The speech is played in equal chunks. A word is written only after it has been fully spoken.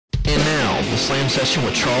Slam Session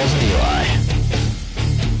with Charles and Eli.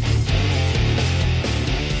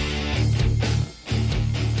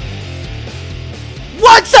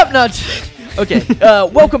 What's up, nuts? Okay,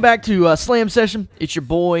 welcome back to Slam Session. It's your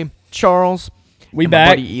boy, Charles. We and back.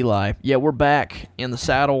 my buddy, Eli. Yeah, we're back in the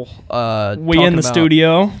saddle. We in the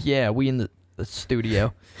studio. Yeah, we in the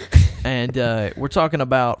studio. And we're talking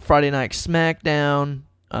about Friday Night SmackDown,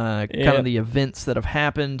 kind of the events that have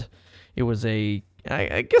happened. It was I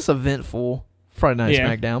guess, eventful Friday Night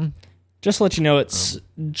SmackDown. Just to let you know, it's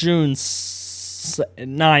June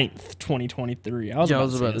 9th, 2023. I was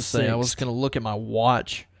about to say, I was going to look at my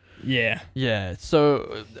watch. Yeah. Yeah,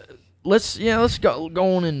 so let's go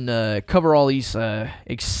on and cover all these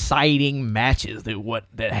exciting matches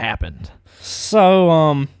that happened.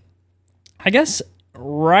 So, I guess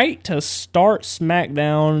right to start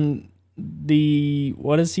SmackDown,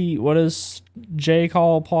 what does Jay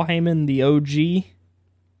call Paul Heyman, the OG?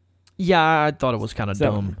 Yeah, I thought it was kind of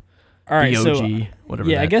dumb. All right, the OG, whatever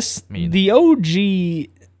that I guess means. The OG,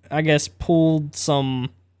 pulled some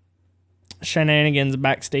shenanigans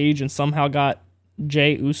backstage and somehow got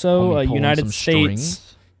Jey Uso, a United States.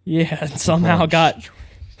 Strings. Yeah, and somehow got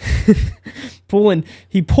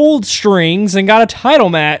he pulled strings and got a title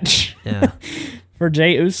match. Yeah. For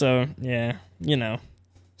Jay Uso. Yeah,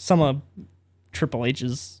 some of Triple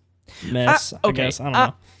H's mess. I guess. I don't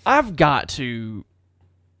know. I've got to.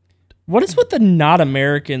 What is with the not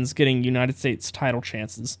Americans getting United States title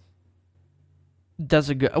chances? That's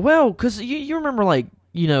a good. Well, because you remember,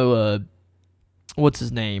 what's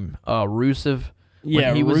his name? Rusev.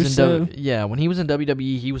 Yeah, Rusev. When he was in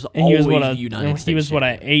WWE, he was always United States. He was an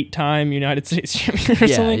 8-time United States champion or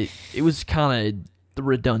something. It was kind of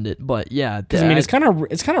redundant, but yeah. Because it's kind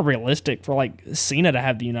of realistic for Cena to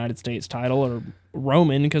have the United States title or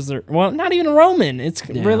Roman, because not even Roman. It's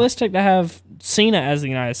realistic to have Cena as the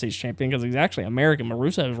United States champion because he's actually American, but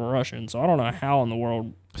Rusev is Russian, so I don't know how in the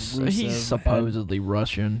world he's supposedly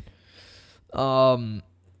Russian. But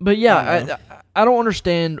yeah, I don't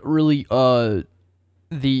understand really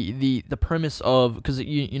the premise of, because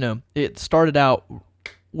it started out,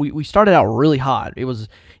 we started out really hot. It was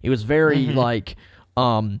very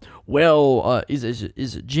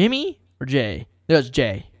is it Jimmy or Jay? No, it's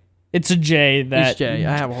Jay. It's a Jay. It's Jay.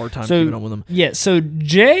 I have a hard time keeping up with him. Yeah, so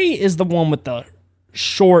Jay is the one with the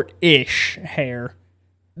short-ish hair.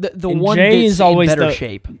 The one Jay that's in better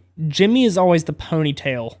shape. Jimmy is always the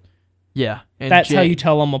ponytail. Yeah. And that's how you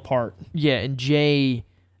tell them apart. Yeah, and Jay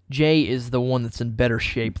is the one that's in better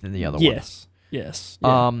shape than the other one. Yes. Yeah.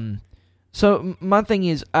 So my thing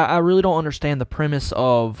is, I really don't understand the premise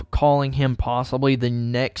of calling him possibly the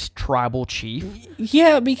next tribal chief.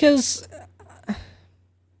 Yeah, because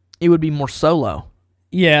it would be more solo.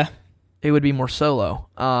 Yeah. It would be more solo.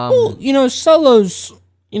 Solo's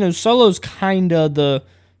kind of the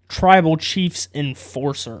tribal chief's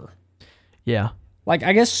enforcer. Yeah.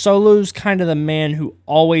 I guess Solo's kind of the man who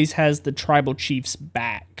always has the tribal chief's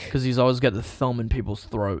back. Because he's always got the thumb in people's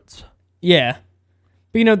throats. Yeah.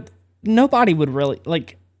 But, nobody would really,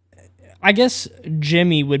 I guess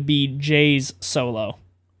Jimmy would be Jay's Solo.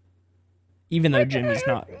 Even though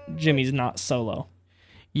Jimmy's not Solo.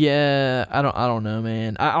 Yeah, I don't know,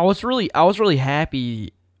 man. I was really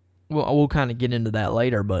happy. Well, we'll kind of get into that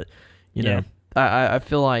later, but, I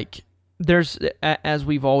feel like there's, as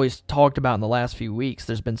we've always talked about in the last few weeks,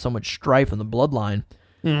 there's been so much strife in the bloodline.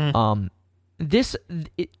 Mm-hmm.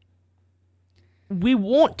 We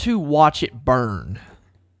want to watch it burn.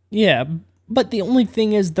 Yeah, but the only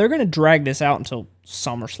thing is they're going to drag this out until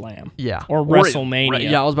SummerSlam. Yeah. Or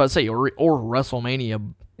WrestleMania. I was about to say, or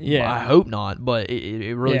WrestleMania. Yeah. I hope not, but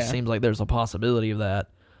it really seems like there's a possibility of that.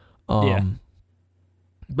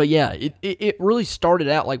 But yeah, it really started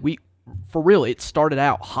out it started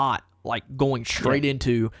out hot. Going straight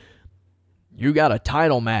into, you got a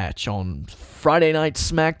title match on Friday Night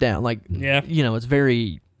SmackDown. It's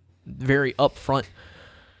very, very upfront.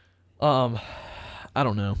 I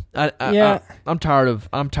don't know. I'm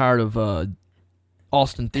tired of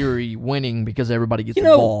Austin Theory winning because everybody gets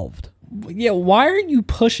involved. Yeah, why are you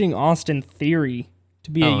pushing Austin Theory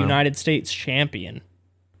to be a United States champion?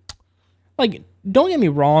 Don't get me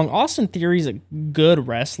wrong, Austin Theory's a good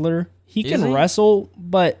wrestler. He can wrestle,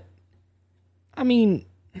 but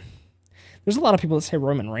there's a lot of people that say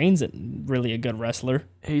Roman Reigns isn't really a good wrestler.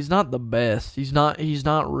 He's not the best. He's not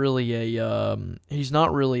really a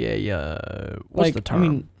what's the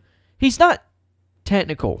term? He's not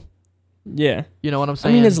technical. Yeah. You know what I'm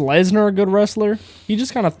saying? Is Lesnar a good wrestler? He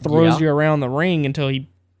just kind of throws you around the ring until he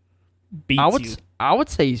beats you. I would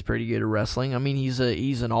say he's pretty good at wrestling. He's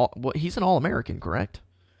an All-American, correct?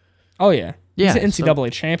 Oh yeah. Yeah, he's an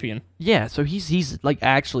NCAA champion. Yeah, so he's like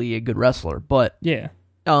actually a good wrestler, but yeah,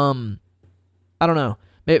 I don't know.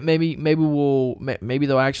 Maybe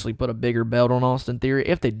they'll actually put a bigger belt on Austin Theory.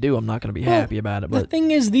 If they do, I'm not going to be happy about it. But the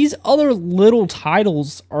thing is, these other little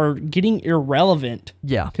titles are getting irrelevant.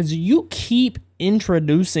 Yeah, because you keep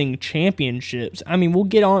introducing championships. I mean, we'll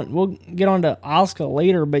get on to Asuka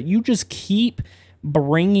later, but you just keep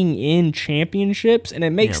bringing in championships, and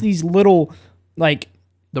it makes these little like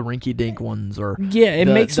the rinky-dink ones, or it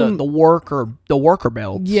makes them the worker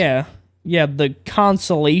belts. Yeah, the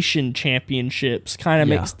consolation championships kind of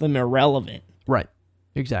makes them irrelevant. Right.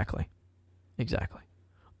 Exactly.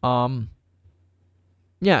 And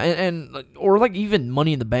or like even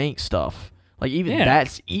Money in the Bank stuff. Like even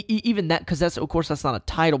that's even that, because that's, of course, that's not a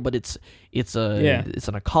title, but it's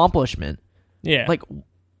an accomplishment. Yeah. Like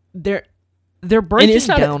they're breaking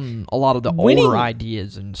down a lot of the older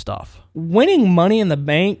ideas and stuff. Winning Money in the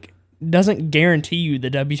Bank doesn't guarantee you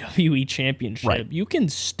the WWE Championship. Right. You can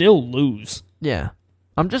still lose. Yeah.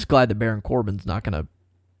 I'm just glad that Baron Corbin's not going to...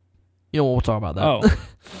 we'll talk about that. Oh,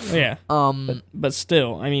 yeah. But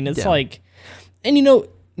still, I mean, it's like... And,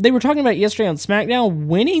 they were talking about it yesterday on SmackDown.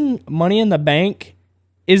 Winning Money in the Bank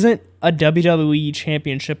isn't a WWE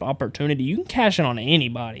Championship opportunity. You can cash in on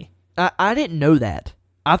anybody. I didn't know that.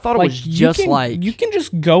 I thought it was just you can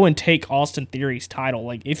just go and take Austin Theory's title,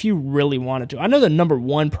 like, if you really wanted to. I know the number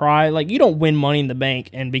one prize, like, you don't win Money in the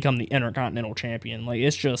Bank and become the Intercontinental Champion. Like,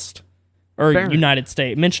 it's just, or United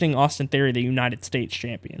States. Mentioning Austin Theory, the United States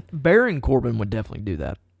Champion. Baron Corbin would definitely do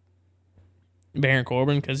that. Baron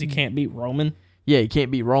Corbin, because he can't beat Roman. Yeah, he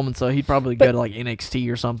can't beat Roman, so he'd probably go to like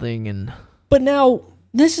NXT or something. But now,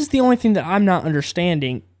 this is the only thing that I'm not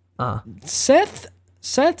understanding. Seth's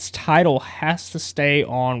title has to stay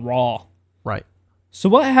on Raw. Right. So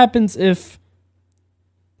what happens if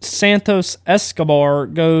Santos Escobar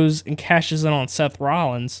goes and cashes in on Seth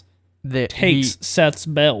Rollins, takes Seth's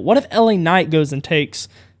belt? What if LA Knight goes and takes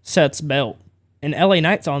Seth's belt? And LA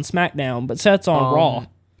Knight's on SmackDown, but Seth's on Raw.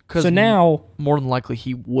 So now... more than likely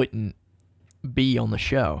he wouldn't be on the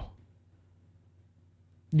show.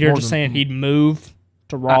 You're just saying he'd move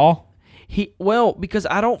to Raw? Because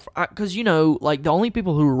like the only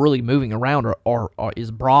people who are really moving around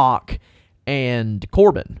is Brock and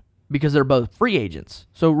Corbin, because they're both free agents.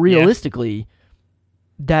 So realistically,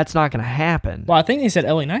 that's not going to happen. Well, I think they said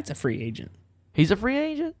LA Knight's a free agent. He's a free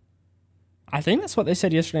agent? I think that's what they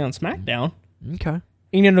said yesterday on SmackDown. Okay.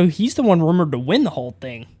 And he's the one rumored to win the whole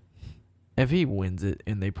thing. If he wins it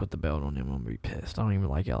and they put the belt on him, I'm going to be pissed. I don't even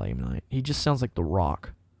like LA Knight. He just sounds like The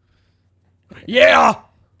Rock. Yeah!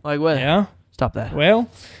 Like, what? Yeah. Stop that. Well,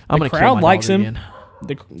 the crowd likes him.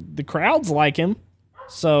 The crowds like him.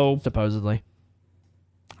 So supposedly.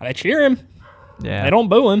 They cheer him. Yeah. They don't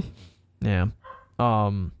boo him. Yeah.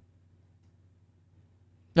 I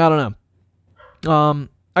don't know.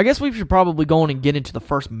 I guess we should probably go on and get into the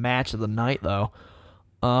first match of the night, though.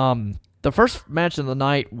 The first match of the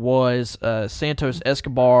night was Santos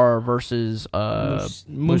Escobar versus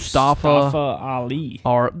Mustafa Ali.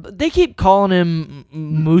 Or they keep calling him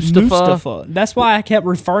Mustafa. That's why I kept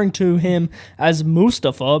referring to him as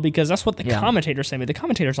Mustafa, because that's what the commentators say. But the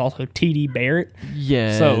commentator's also TD Barrett.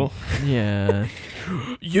 Yeah. So yeah.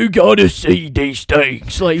 You gotta see these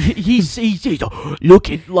things. Like he's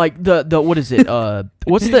looking like the what is it?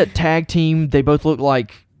 What's the tag team? They both look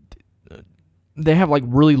like. They have like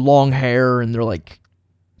really long hair, and they're like.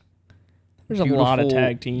 There's beautiful. A lot of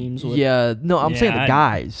tag teams. I'm saying the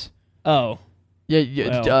guys. Oh.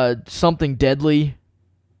 Yeah. Well. Something deadly.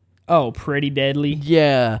 Oh, Pretty Deadly.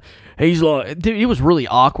 Yeah, he's like, dude, it was really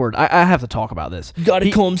awkward. I have to talk about this. Gotta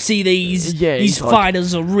come see these. Yeah, these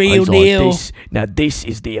fighters are real deal. This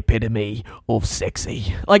is the epitome of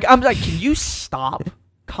sexy. Like I'm like, can you stop?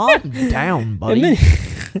 Calm down, buddy.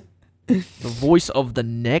 The voice of the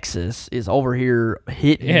Nexus is over here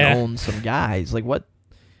hitting on some guys. Like what?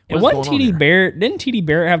 And wasn't TD Barrett? Didn't TD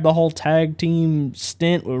Barrett have the whole tag team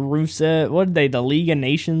stint with Rusev? What did they? The League of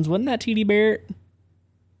Nations? Wasn't that TD Barrett?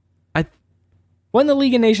 Wasn't the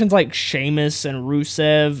League of Nations like Sheamus and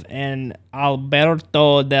Rusev and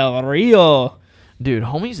Alberto Del Rio? Dude,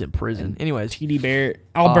 homie's in prison. Anyways, TD Barrett.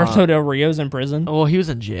 Alberto Del Rio's in prison. Well, he was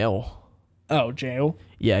in jail. Oh, jail?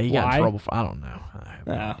 Yeah, he got in trouble for. I don't know. I have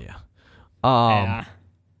no idea. Well,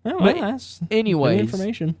 that's anyways, good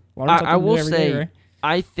information. I will say, right?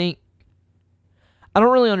 I think I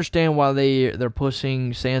don't really understand why they're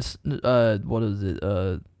pushing Santos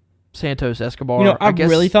Escobar. I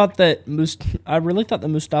really thought that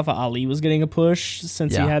Mustafa Ali was getting a push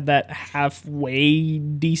since he had that halfway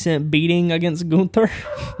decent beating against Gunther.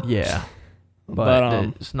 Yeah,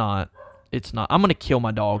 but it's not. It's not. I'm gonna kill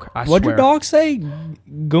my dog. I What'd swear. your dog say?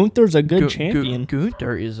 Gunther's a good champion.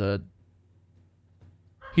 Gunther is a.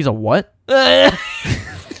 He's a what? Say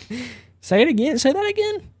it again. Say that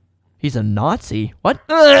again. He's a Nazi. What?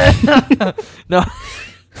 No.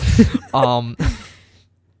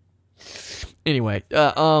 Anyway,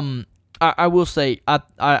 I will say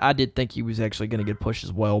I did think he was actually going to get pushed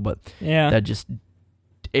as well, but that just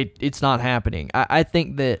it's not happening. I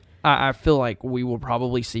think that I feel like we will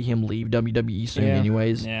probably see him leave WWE soon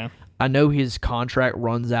anyways. Yeah. I know his contract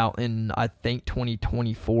runs out in, I think,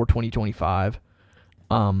 2024, 2025.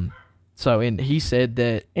 And he said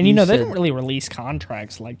that... And, they don't really release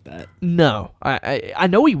contracts like that. No. I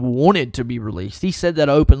know he wanted to be released. He said that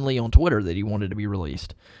openly on Twitter that he wanted to be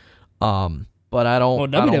released. But I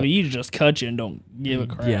don't... Well, WWE just cut you and don't give a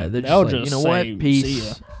crap. Yeah, they'll just just you know say, what? Peace. See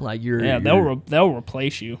ya. Like, you're... Yeah, they'll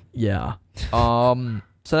replace you. Yeah.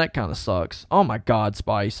 So that kind of sucks. Oh my God,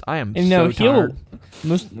 Spice! I am and so tired.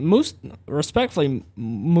 Respectfully,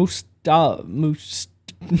 Mustafa.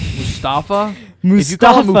 Mustafa. If you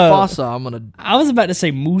call him Mufasa, I'm gonna. I was about to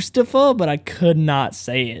say Mustafa, but I could not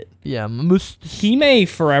say it. Yeah, he may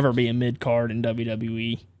forever be a mid card in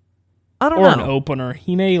WWE. I don't know. Or an opener.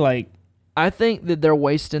 He may I think that they're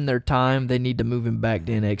wasting their time. They need to move him back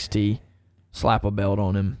to NXT, slap a belt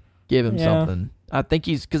on him, give him something. I think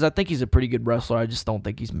he's a pretty good wrestler. I just don't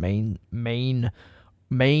think he's main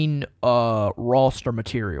roster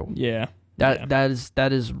material. Yeah.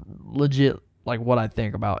 That is legit like what I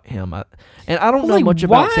think about him. And I don't know much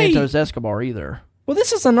about Santos Escobar either. Well,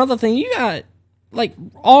 this is another thing. You got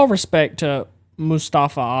all respect to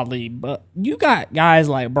Mustafa Ali, but you got guys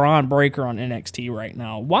like Braun Breaker on NXT right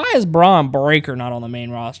now. Why is Braun Breaker not on the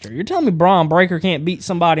main roster? You're telling me Braun Breaker can't beat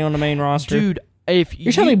somebody on the main roster? Dude,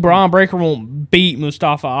 you're telling me Braun Breaker won't beat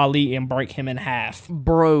Mustafa Ali and break him in half?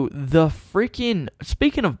 Bro,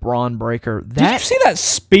 speaking of Braun Breaker, did you see that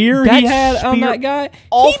spear he had on that guy?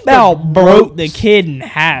 He about broke the kid in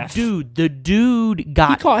half. Dude, the dude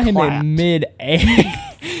got He caught him clapped. in mid-air.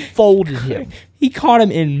 Folded him. He caught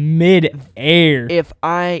him in mid-air. If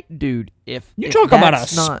you talk about a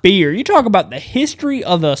spear, you talk about the history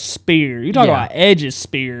of the spear. You talk about Edge's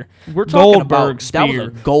spear. We're talking Goldberg's about spear.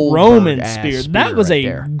 that was a Goldberg Roman's spear. That was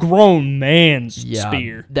a grown man's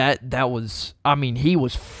spear. That was. I mean, he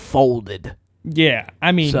was folded. Yeah,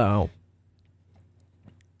 I mean. So.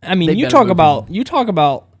 I mean, you talk about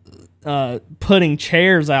putting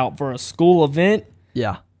chairs out for a school event.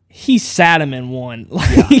 Yeah. He sat him in one.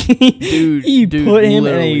 Dude, he put him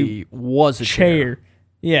in a chair.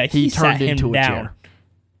 Yeah, he turned sat him into down.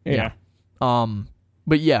 a chair. Yeah.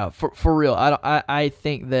 But yeah, for real, I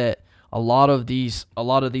think that a lot of these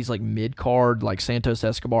like mid card like Santos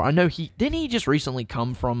Escobar. I know he just recently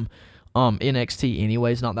come from NXT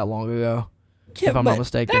anyways, not that long ago. Yeah, if I'm not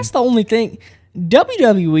mistaken. That's the only thing.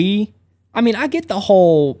 WWE. I mean, I get the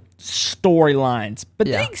whole storylines, but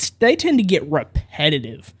they tend to get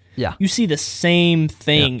repetitive. Yeah. You see the same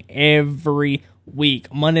thing every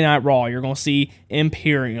week. Monday Night Raw, you're going to see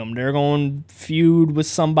Imperium. They're going to feud with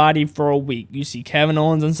somebody for a week. You see Kevin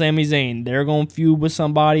Owens and Sami Zayn. They're going to feud with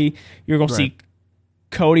somebody. You're going to see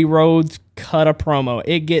Cody Rhodes cut a promo.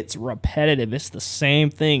 It gets repetitive. It's the same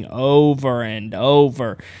thing over and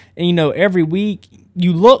over. And, every week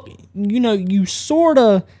you sort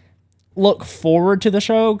of look forward to the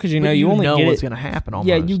show because you only know get what's going to happen. Almost.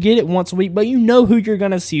 Yeah, you get it once a week, but you know who you're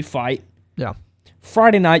going to see fight. Yeah.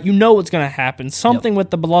 Friday night, you know what's going to happen. Something with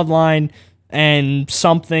the bloodline and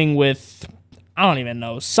something with, I don't even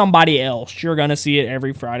know, somebody else. You're going to see it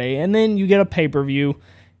every Friday. And then you get a pay-per-view,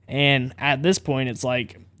 and at this point, it's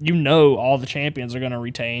like, all the champions are going to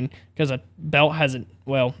retain because a belt hasn't,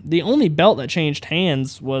 the only belt that changed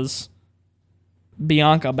hands was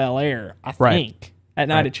Bianca Belair, I think. At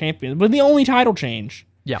Night of Champions, but the only title change.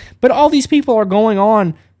 Yeah. But all these people are going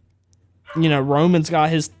on. Roman's got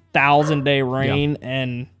his 1,000-day reign,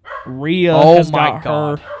 and Rhea has got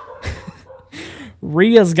her.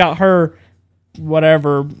 Rhea's got her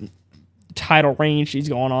whatever title reign she's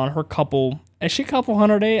going on. Her couple. Is she couple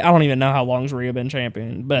 100-day? I don't even know how long's Rhea been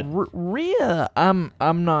champion, but Rhea, I'm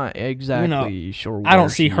not exactly sure. I don't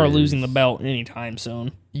see her losing the belt anytime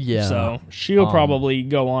soon. Yeah. So she'll probably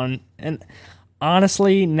go on and.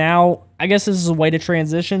 Honestly, now, I guess this is a way to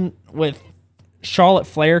transition with Charlotte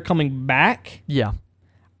Flair coming back. Yeah.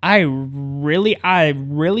 I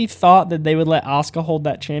really thought that they would let Asuka hold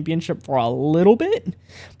that championship for a little bit.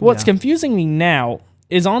 But what's confusing me now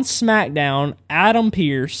is on SmackDown, Adam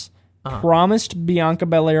Pearce promised Bianca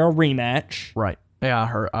Belair a rematch. Right.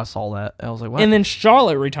 Yeah, I saw that. I was like, what? And then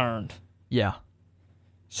Charlotte returned. Yeah.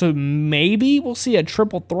 So maybe we'll see a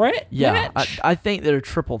triple threat match? I think they're a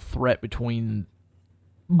triple threat between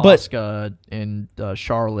Asuka and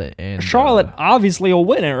Charlotte. And Charlotte obviously will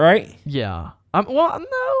win it, right? Yeah.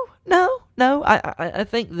 No. I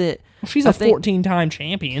think that... She's a 14-time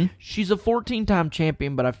champion. She's a 14-time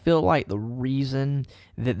champion, but I feel like the reason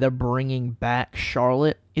that they're bringing back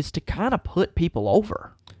Charlotte is to kind of put people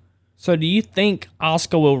over. So do you think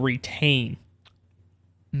Asuka will retain?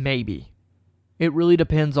 Maybe. It really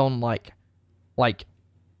depends on like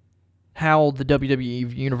how the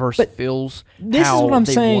WWE Universe feels. This how is what I'm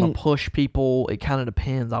they saying. Want to push people. It kind of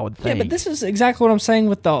depends, I would think. Yeah, but this is exactly what I'm saying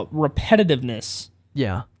with the repetitiveness.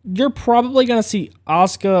 Yeah. You're probably going to see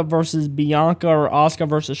Asuka versus Bianca or Asuka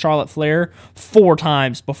versus Charlotte Flair 4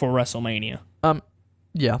 times before WrestleMania.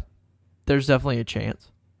 Yeah. There's definitely a chance.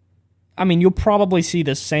 I mean, you'll probably see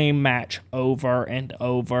the same match over and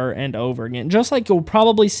over and over again. Just like you'll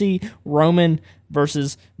probably see Roman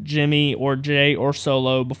versus Jimmy or Jay or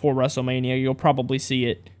Solo before WrestleMania, you'll probably see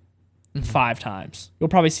it 5 times. You'll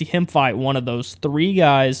probably see him fight one of those 3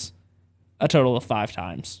 guys a total of 5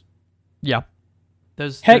 times. Yeah.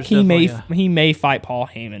 Heck, he may fight Paul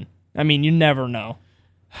Heyman. I mean, you never know.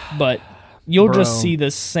 But you'll just see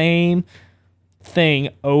the same thing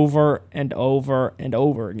over and over and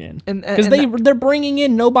over again. Because they're bringing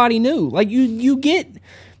in nobody new. Like,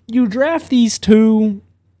 you draft these 2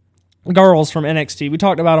 girls from NXT. We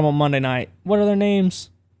talked about them on Monday night. What are their names?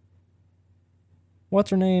 What's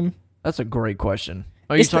her name? That's a great question.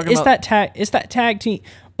 It's that tag team.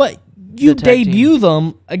 But you debut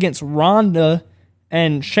them against Ronda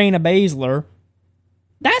and Shayna Baszler.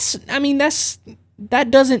 That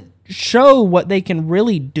doesn't show what they can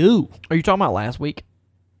really do. Are you talking about last week?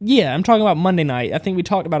 Yeah, I'm talking about Monday night. I think we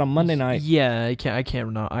talked about on Monday night. Yeah, I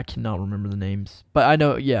cannot remember the names, but I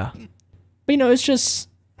know. Yeah, but it's just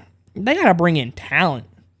they gotta bring in talent.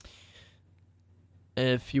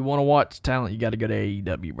 If you want to watch talent, you got to go to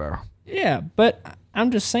AEW, bro. Yeah, but I'm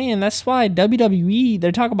just saying that's why WWE,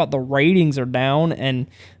 they talk about the ratings are down and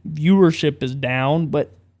viewership is down,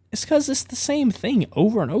 but it's because it's the same thing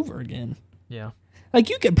over and over again. Yeah. Like,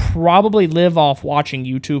 you could probably live off watching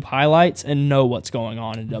YouTube highlights and know what's going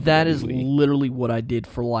on in WWE. That is literally what I did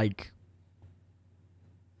for,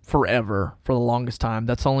 forever, for the longest time.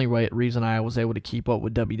 That's the only reason I was able to keep up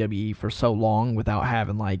with WWE for so long without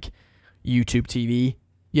having, YouTube TV,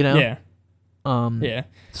 Yeah. Yeah.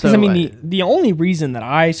 Because, the only reason that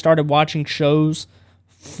I started watching shows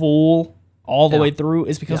full all the way through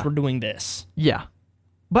is because we're doing this. Yeah.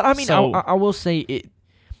 But, I will say it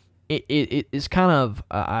is kind of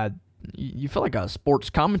you feel like a sports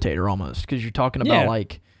commentator almost because you're talking about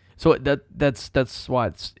so that's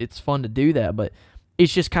why it's fun to do that, but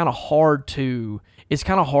it's just kind of hard to just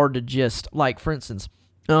for instance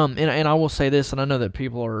and I will say this, and I know that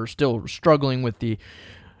people are still struggling with the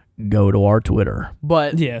go to our Twitter,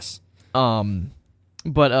 but yes,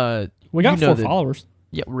 but we got 4 followers.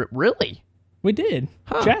 Yeah, really? We did.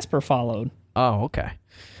 Huh. Jasper followed. Oh, okay.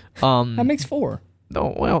 That makes 4.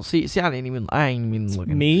 No, well, see, I ain't even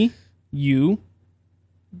looking. Me, you,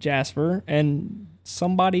 Jasper, and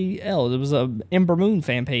somebody else. It was a Ember Moon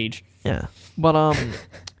fan page. Yeah, but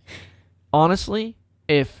honestly,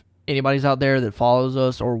 if anybody's out there that follows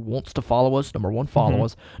us or wants to follow us, number 1, follow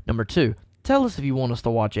us. Number 2, tell us if you want us to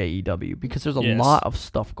watch AEW because there's a lot of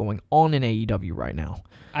stuff going on in AEW right now.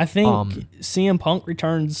 I think CM Punk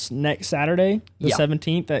returns next Saturday, the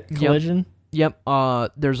 17th at Collision. Yep.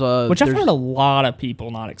 I've heard a lot of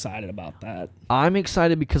people not excited about that. I'm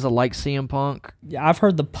excited because I like CM Punk. Yeah, I've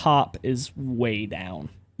heard the pop is way down.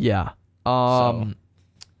 Yeah.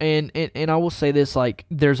 And I will say this,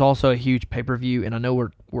 there's also a huge pay-per-view, and I know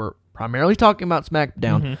we're primarily talking about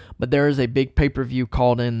SmackDown, but there is a big pay-per-view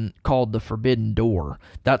called the Forbidden Door.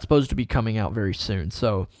 That's supposed to be coming out very soon.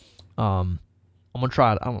 So, I'm gonna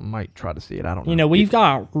try it. I might try to see it. I don't know. We've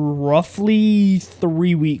got roughly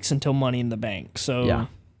 3 weeks until Money in the Bank. So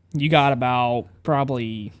you got about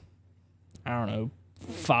probably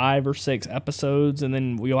 5 or 6 episodes, and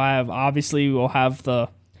then we'll have the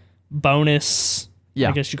bonus. Yeah,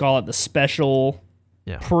 I guess you call it the special.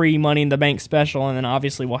 Yeah. Pre-Money in the Bank special, and then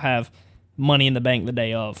obviously we'll have Money in the Bank the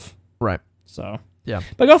day of. Right. So. Yeah.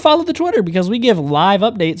 But go follow the Twitter because we give live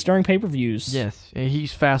updates during pay-per-views. Yes. And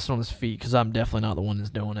he's fast on his feet because I'm definitely not the one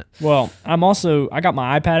that's doing it. Well, I got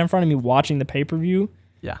my iPad in front of me watching the pay-per-view.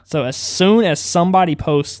 Yeah. So as soon as somebody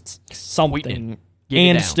posts something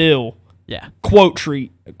and still quote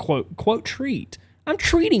treat. I'm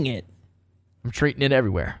treating it. I'm treating it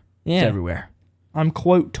everywhere. Yeah. It's everywhere. I'm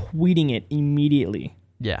quote tweeting it immediately.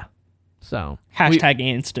 Yeah. So hashtag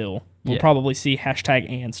and still. We'll probably see hashtag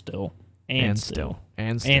and still. And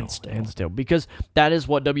And still. Because that is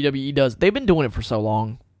what WWE does. They've been doing it for so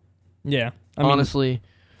long. Yeah. Honestly.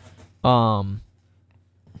 Yeah.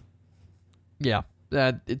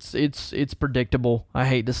 It's predictable. I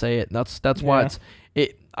hate to say it. That's why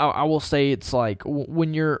I will say it's like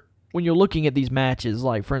when you're looking at these matches,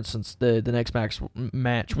 like for instance the next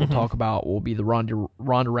match we'll talk about will be the Ronda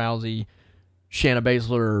Rousey Shayna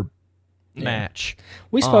Baszler match.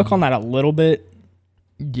 We spoke on that a little bit.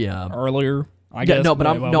 Yeah. Earlier. I guess. No,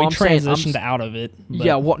 but we transitioned out of it.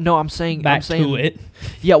 Yeah. Well, no, I'm saying to it.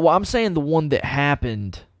 Yeah. Well, I'm saying the one that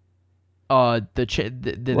happened. They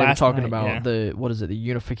were talking about the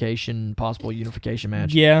unification, possible unification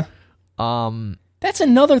match. Yeah. That's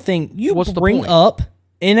another thing. You bring up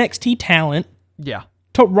NXT talent. Yeah.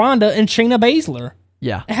 To Ronda and Shayna Baszler.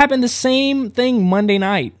 Yeah. It happened the same thing Monday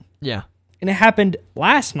night. Yeah. And it happened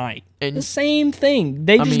last night. And the same thing.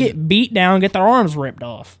 They just get beat down, get their arms ripped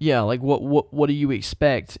off. Yeah, like what do you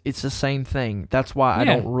expect? It's the same thing. That's why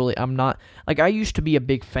I'm not like I used to be a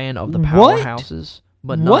big fan of the powerhouses,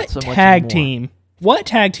 but not so much anymore. What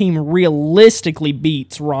tag team realistically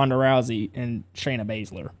beats Ronda Rousey and Shayna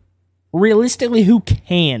Baszler? Realistically, who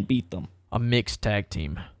can beat them? A mixed tag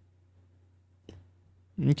team.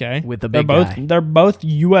 Okay. With the big guy. They're both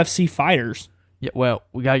UFC fighters. Yeah, well,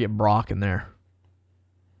 we gotta get Brock in there.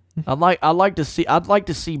 I'd like to see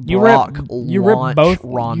Brock launch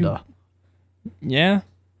Ronda. Yeah.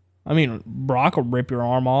 I mean, Brock will rip your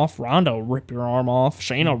arm off. Ronda will rip your arm off.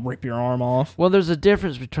 Shayna will rip your arm off. Well, there's a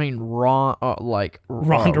difference between Ronda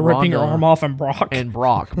ripping your arm off and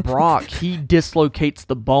Brock. Brock, he dislocates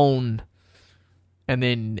the bone and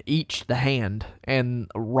then eats the hand, and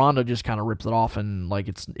Ronda just kind of rips it off and like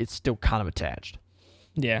it's still kind of attached.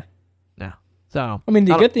 Yeah. Yeah. So I mean,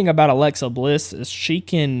 the good thing about Alexa Bliss is she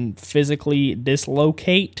can physically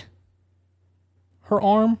dislocate her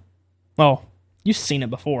arm. Well, you've seen it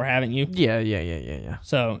before, haven't you? Yeah.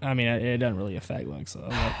 So, I mean, it doesn't really affect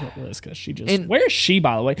Alexa Bliss because she just... where is she,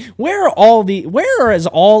 by the way? Where is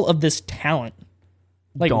all of this talent?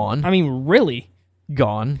 Like, gone. I mean, really?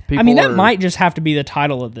 Gone. That might just have to be the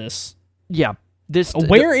title of this. Yeah.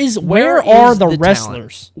 Where are the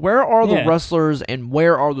wrestlers? Talent? Where are the wrestlers, and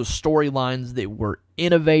where are the storylines that were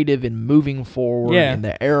innovative and moving forward in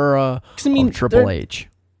the era of Triple H?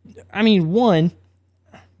 I mean, one...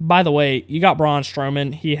 By the way, you got Braun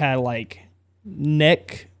Strowman. He had like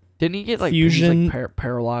neck. Didn't he get like fusion? Like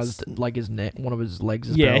paralyzed? Like his neck, one of his legs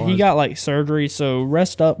is paralyzed. He got like surgery. So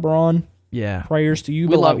rest up, Braun. Yeah. Prayers to you.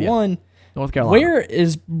 We love you. North Carolina. Where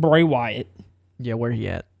is Bray Wyatt? Yeah, where he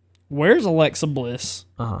at? Where's Alexa Bliss?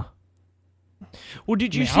 Well,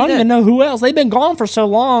 did you see? I don't even know who else. They've been gone for so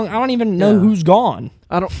long. I don't even know who's gone.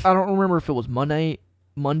 I don't remember if it was Monday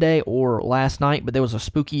or last night, but there was a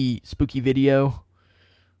spooky video.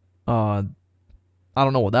 I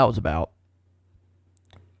don't know what that was about.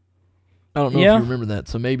 I don't know if you remember that,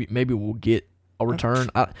 so maybe we'll get a return.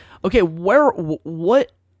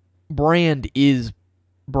 What brand is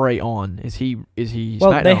Bray on? Is he? Well,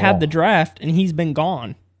 SmackDown they had the draft, and he's been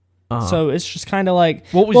gone. So it's just kind of like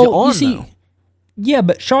what was he on? Though? Yeah,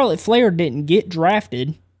 but Charlotte Flair didn't get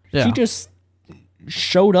drafted. Yeah. She just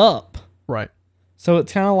showed up. Right. So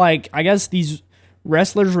it's kind of like, I guess these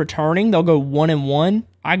wrestlers returning, they'll go 1-1.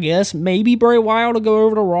 I guess maybe Bray Wyatt will go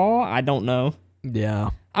over to Raw. I don't know.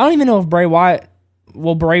 Yeah. I don't even know if Bray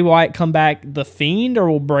Wyatt come back the Fiend, or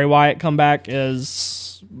will Bray Wyatt come back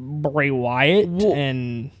as Bray Wyatt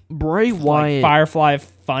and Bray Wyatt, like Firefly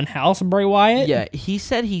Funhouse Bray Wyatt? Yeah, he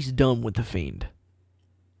said he's done with the Fiend.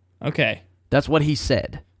 Okay. That's what he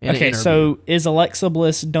said. Okay, so is Alexa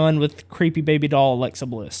Bliss done with creepy baby doll Alexa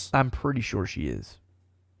Bliss? I'm pretty sure she is.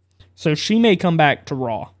 So she may come back to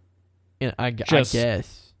Raw. I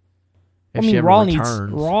guess. I mean, Raw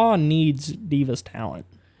needs Divas talent.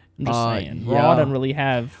 I'm just saying. Yeah. Raw doesn't really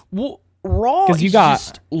have... Well, Raw because you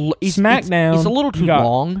got SmackDown. It's a little too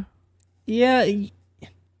long. Yeah.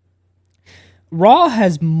 Raw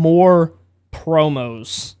has more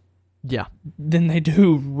promos than they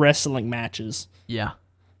do wrestling matches. Yeah.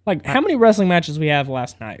 Like, how many wrestling matches we have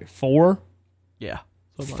last night? 4? Yeah.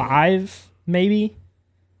 5, maybe?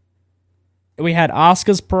 We had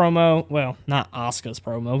Asuka's promo. Well, not Asuka's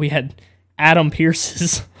promo. We had Adam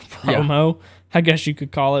Pearce's promo, I guess you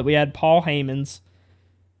could call it. We had Paul Heyman's.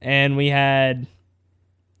 And we had...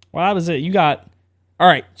 Well, that was it. You got... All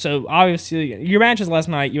right, so obviously, your matches last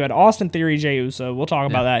night, you had Austin Theory, Jey Uso. We'll talk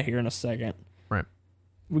about that here in a second. Right.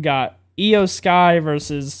 We got Io Sky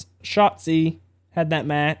versus Shotzi. Had that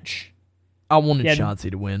match. I wanted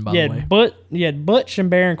Shotzi to win, by the way. You had Butch and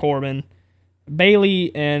Baron Corbin.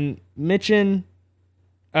 Bailey and Michin.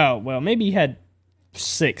 Oh, well, maybe he had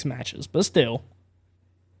 6 matches, but still.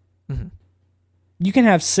 Mm-hmm. You can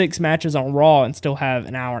have 6 matches on Raw and still have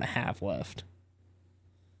an hour and a half left.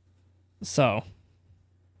 So,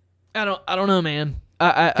 I don't know, man.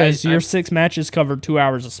 Because your 6 matches covered 2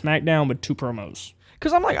 hours of SmackDown with 2 promos.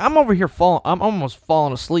 Because I'm over here I'm almost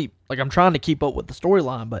falling asleep. Like, I'm trying to keep up with the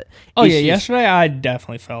storyline, but yesterday I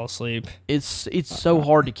definitely fell asleep. It's so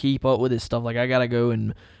hard to keep up with this stuff. Like, I gotta go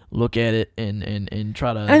and look at it and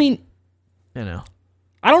try to. I mean,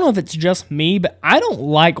 I don't know if it's just me, but I don't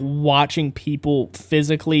like watching people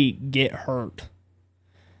physically get hurt.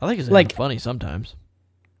 I think it's like funny sometimes.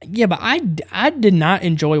 Yeah, but I did not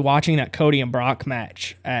enjoy watching that Cody and Brock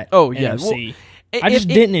match at NFC. Well, I just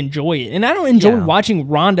didn't enjoy it. And I don't enjoy watching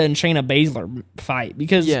Ronda and Shayna Baszler fight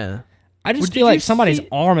because I just feel like somebody's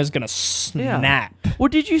arm is going to snap. Yeah. Well,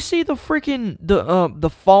 did you see the freaking the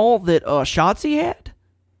fall that Shotzi had?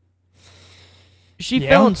 She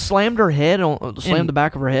fell and slammed the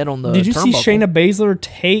back of her head on the Did you see turnbuckle. Shayna Baszler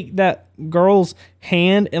take that girl's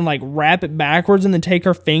hand and like wrap it backwards and then take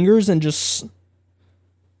her fingers and just...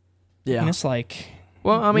 Yeah. And it's like...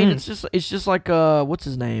 Well, I mean, it's just like, what's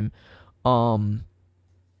his name? I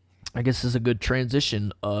guess this is a good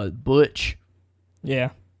transition. Butch.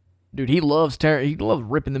 Yeah. Dude, he loves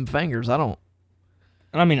ripping them fingers.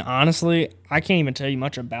 I mean, honestly, I can't even tell you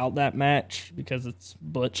much about that match because it's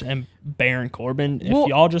Butch and Baron Corbin. If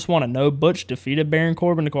y'all just want to know, Butch defeated Baron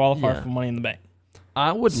Corbin to qualify for Money in the Bank.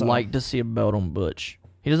 I would like to see a belt on Butch.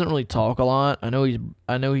 He doesn't really talk a lot. I know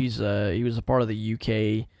he was a part of the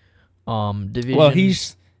UK division. Well,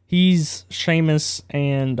 he's Sheamus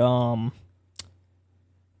and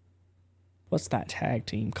what's that tag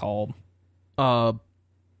team called? Fight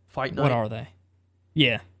Night. What are they?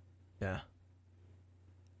 Yeah. Yeah.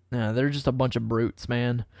 Yeah, they're just a bunch of brutes,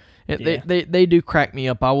 man. They do crack me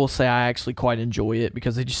up. I will say I actually quite enjoy it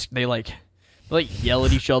because they yell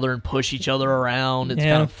at each other and push each other around. It's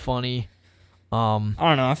kind of funny. I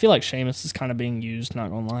don't know. I feel like Sheamus is kind of being used, not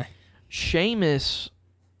gonna lie. Sheamus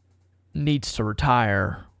needs to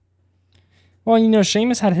retire. Well,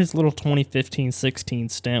 Sheamus had his little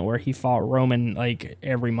 2015-16 stint where he fought Roman like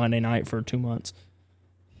every Monday night for 2 months.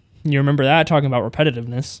 You remember that, talking about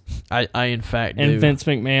repetitiveness? I in fact do. And Vince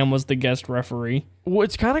McMahon was the guest referee. Well,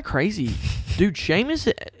 it's kind of crazy. Dude, Sheamus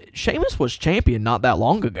was champion not that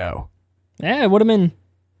long ago. Yeah, it would have been...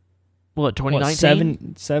 What,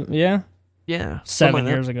 2019? Seven, yeah? Yeah. 7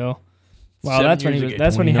 years ago. Wow, that's when he had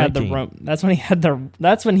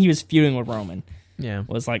that's when he was feuding with Roman. Yeah.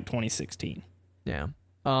 Was like 2016. Yeah.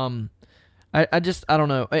 I don't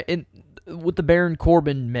know. And with the Baron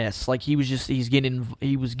Corbin mess, like he was getting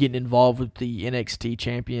involved with the NXT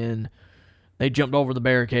champion. They jumped over the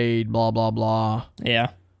barricade, blah blah blah. Yeah.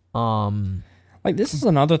 Like this is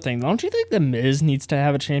another thing. Don't you think the Miz needs to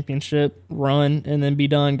have a championship run and then be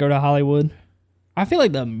done, go to Hollywood? I feel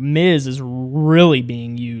like the Miz is really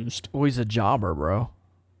being used. Well, he's a jobber, bro.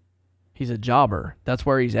 He's a jobber. That's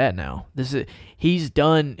where he's at now. He's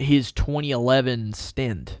done his 2011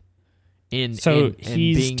 stint in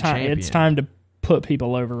being champion. It's time to put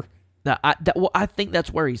people over. Now, I think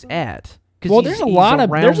that's where he's at. Well, there's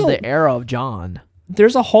the era of John.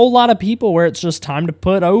 There's a whole lot of people where it's just time to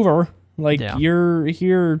put over. Like you're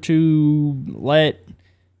here to let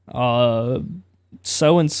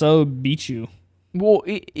so and so beat you. Well,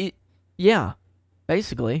 yeah,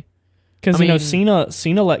 basically. Because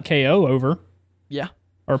Cena let KO over. Yeah.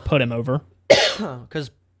 Or put him over.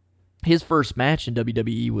 Because his first match in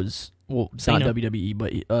WWE was Cena. Not WWE,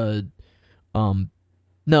 but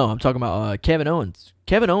no, I'm talking about Kevin Owens.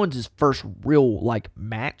 Kevin Owens' first real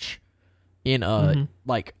match in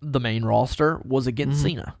like the main roster was against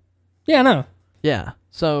Cena. Yeah, I know. Yeah,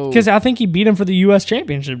 so because I think he beat him for the U.S.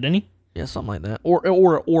 Championship, didn't he? Yeah, something like that, or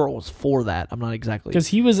it was for that. I'm not exactly because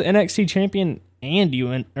he was NXT champion and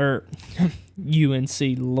UNC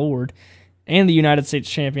Lord and the United States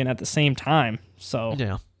champion at the same time. So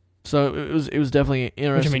yeah, so it was definitely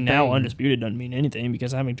interesting. Which I mean, now undisputed doesn't mean anything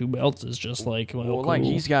because having 2 belts is just like cool. Like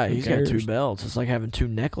he's got 2 belts. It's like having 2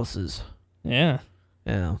 necklaces. Yeah,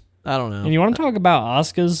 yeah. I don't know. And you want to talk about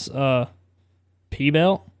Asuka's P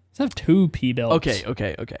belt? Let's have 2 P belts.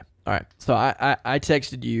 Okay. All right. So I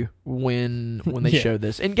texted you when they showed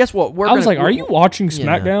this, and guess what? I was like, "Are you watching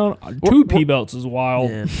SmackDown? 2 P belts is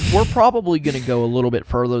wild." Yeah. We're probably gonna go a little bit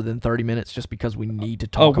further than 30 minutes, just because we need to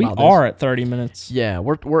talk. We about this. are at 30 minutes. Yeah,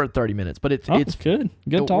 we're at 30 minutes, but it's good.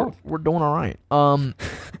 Good talk. We're doing all right.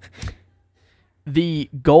 The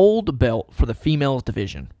gold belt for the females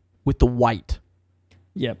division with the white.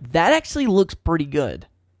 Yep. That actually looks pretty good.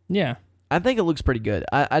 Yeah. I think it looks pretty good.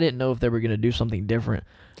 I didn't know if they were going to do something different.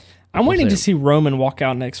 I'm waiting to see Roman walk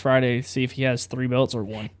out next Friday to see if he has 3 belts or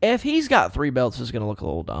 1. If he's got 3 belts, it's going to look a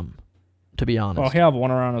little dumb, to be honest. Well, he'll have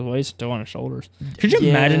 1 around his waist, 2 on his shoulders. Could you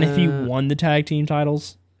imagine if he won the tag team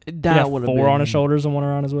titles? That would have 4 on his shoulders and 1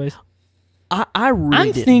 around his waist.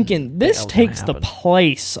 I'm thinking this takes the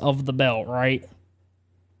place of the belt, right?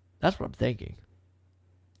 That's what I'm thinking.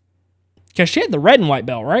 Because she had the red and white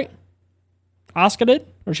belt, right? Asuka did?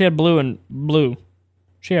 Or she had blue?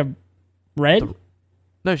 She had red?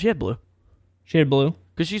 No, she had blue. She had blue?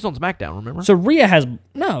 Because she's on SmackDown, remember? So Rhea has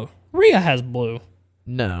blue.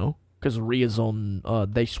 No, because Rhea's on,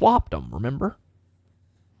 they swapped them, remember?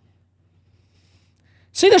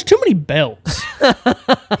 See, there's too many belts.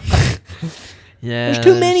 Yeah. There's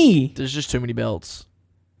too many. There's just too many belts.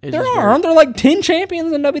 Aren't there like 10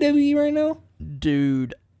 champions in WWE right now?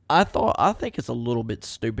 Dude, I think it's a little bit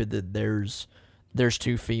stupid that there's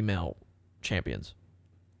 2 female champions.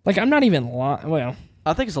 Like, I'm not even lying. Well,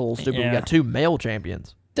 I think it's a little stupid. We got 2 male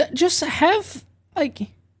champions. Just have, like...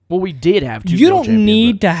 Well, we did have 2 You male don't champions,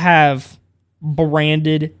 need to have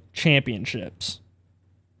branded championships.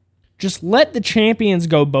 Just let the champions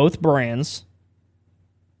go both brands.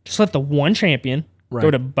 Just let the one champion go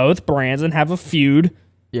to both brands and have a feud.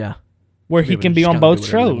 Yeah. Where he can be on both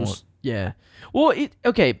shows. Yeah. Well, if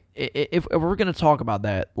we're going to talk about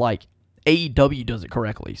that, like, AEW does it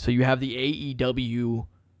correctly. So you have the AEW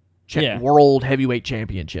World Heavyweight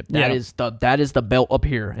Championship. That is the belt up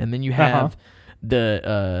here. And then you have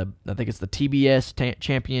the, I think it's the TBS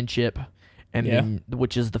Championship, and then,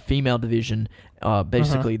 which is the female division,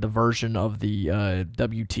 basically the version of the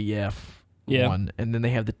WTF one. And then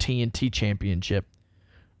they have the TNT Championship.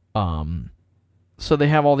 So they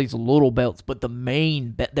have all these little belts, but the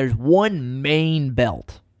main there's one main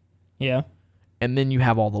belt. Yeah. And then you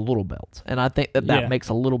have all the little belts. And I think that makes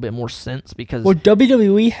a little bit more sense because... Well,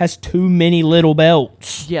 WWE has too many little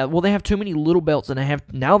belts. Yeah, well, they have too many little belts, and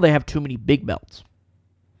now they have too many big belts.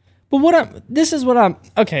 But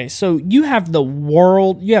okay, so you have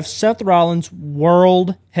you have Seth Rollins,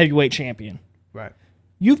 World Heavyweight Champion. Right.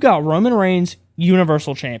 You've got Roman Reigns,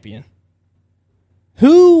 Universal Champion.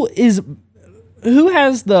 Who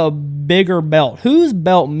has the bigger belt? Whose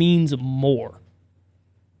belt means more?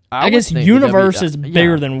 I guess Universe is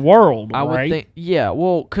bigger than World, right? I would think,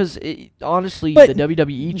 well, because honestly, the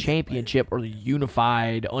WWE Championship or the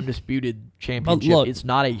Unified Undisputed Championship is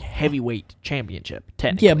not a heavyweight championship,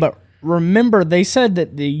 technically. Yeah, but remember, they said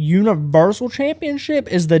that the Universal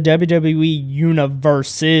Championship is the WWE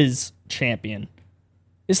Universe's champion.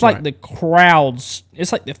 It's like the crowds,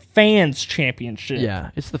 it's like the fans' championship.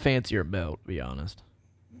 Yeah, it's the fancier belt, to be honest.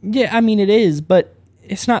 Yeah, I mean, it is, but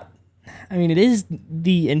it's not. I mean, it is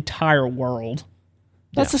the entire world.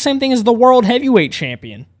 That's the same thing as the World Heavyweight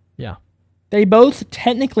Champion. Yeah. They both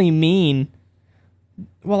technically mean...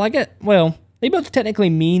 they both technically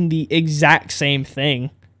mean the exact same thing.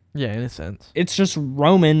 Yeah, in a sense. It's just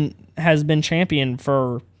Roman has been champion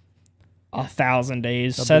for 1,000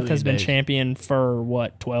 days. Seth has been champion for,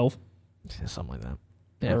 12? Something like that.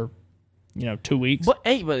 Yeah. Or... 2 weeks. But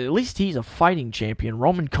at least he's a fighting champion.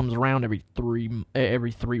 Roman comes around every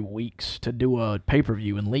 3 weeks to do a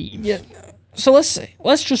pay-per-view and leaves. Yeah. So let's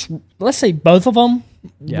say both of them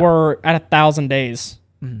were at 1,000 days.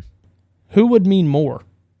 Mm-hmm. Who would mean more?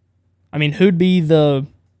 I mean, who'd be the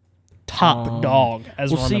top dog,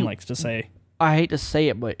 as Roman likes to say? I hate to say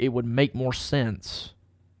it, but it would make more sense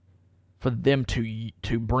for them to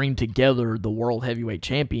bring together the World Heavyweight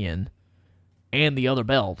Champion and the other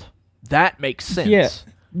belt. That makes sense. Yeah,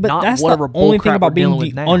 but that's the only thing about being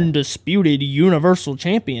the undisputed Universal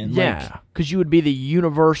Champion. Yeah, because you would be the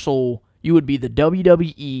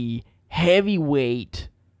WWE Heavyweight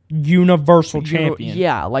Universal Champion.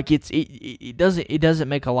 Yeah, like it doesn't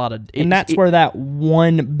make a lot of... And that's where that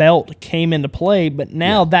one belt came into play, but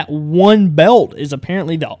now that one belt is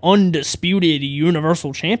apparently the undisputed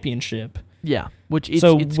Universal Championship. Yeah, which it's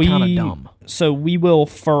kind of dumb. So we will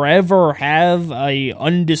forever have a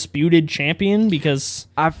undisputed champion because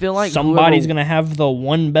I feel like somebody's going to have the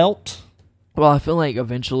one belt. Well, I feel like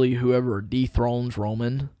eventually whoever dethrones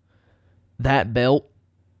Roman, that belt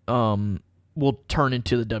will turn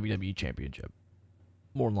into the WWE Championship,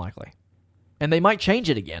 more than likely. And they might change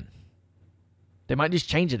it again. They might just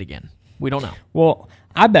change it again. We don't know. Well,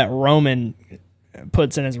 I bet Roman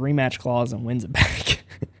puts in his rematch clause and wins it back.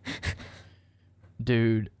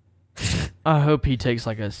 Dude, I hope he takes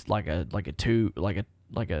like a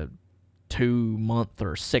 2 month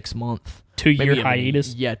or 6 month 2 year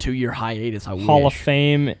hiatus. 2 year hiatus. Hall of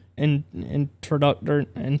Fame introduction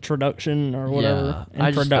or whatever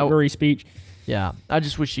introductory speech. Yeah, I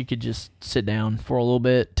just wish you could just sit down for a little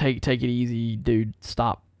bit, take it easy, dude.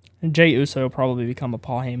 Stop. And Jey Uso will probably become a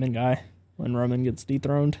Paul Heyman guy when Roman gets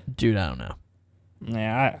dethroned. Dude, I don't know.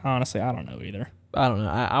 Yeah, honestly, I don't know either. I don't know.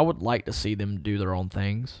 I would like to see them do their own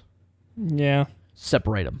things. Yeah.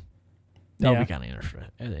 Separate them. That would be kind of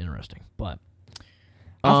interesting. But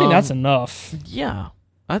I think that's enough. Yeah.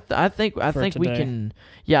 I think we today. can.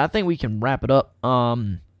 Yeah, I think we can wrap it up.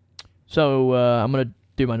 So I'm gonna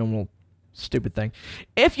do my normal stupid thing.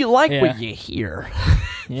 If you like what you hear,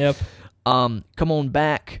 yep. Come on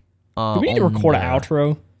back. Do we need to record an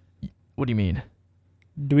outro? What do you mean?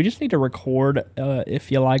 Do we just need to record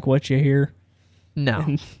if you like what you hear?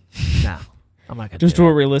 No. No. I'm not gonna just do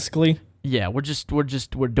it realistically. Yeah, we're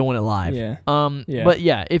doing it live. Yeah. Yeah. But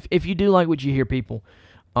yeah, if you do like what you hear, people,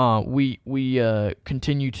 we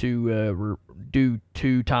continue to do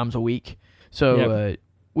 2 times a week. So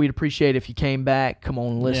we'd appreciate if you came back, come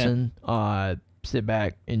on, listen, sit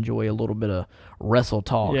back, enjoy a little bit of wrestle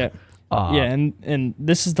talk. Yeah. And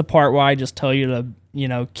this is the part where I just tell you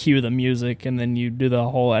to, cue the music, and then you do the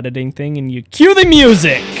whole editing thing, and you cue the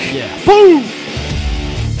music. Yeah. Boom.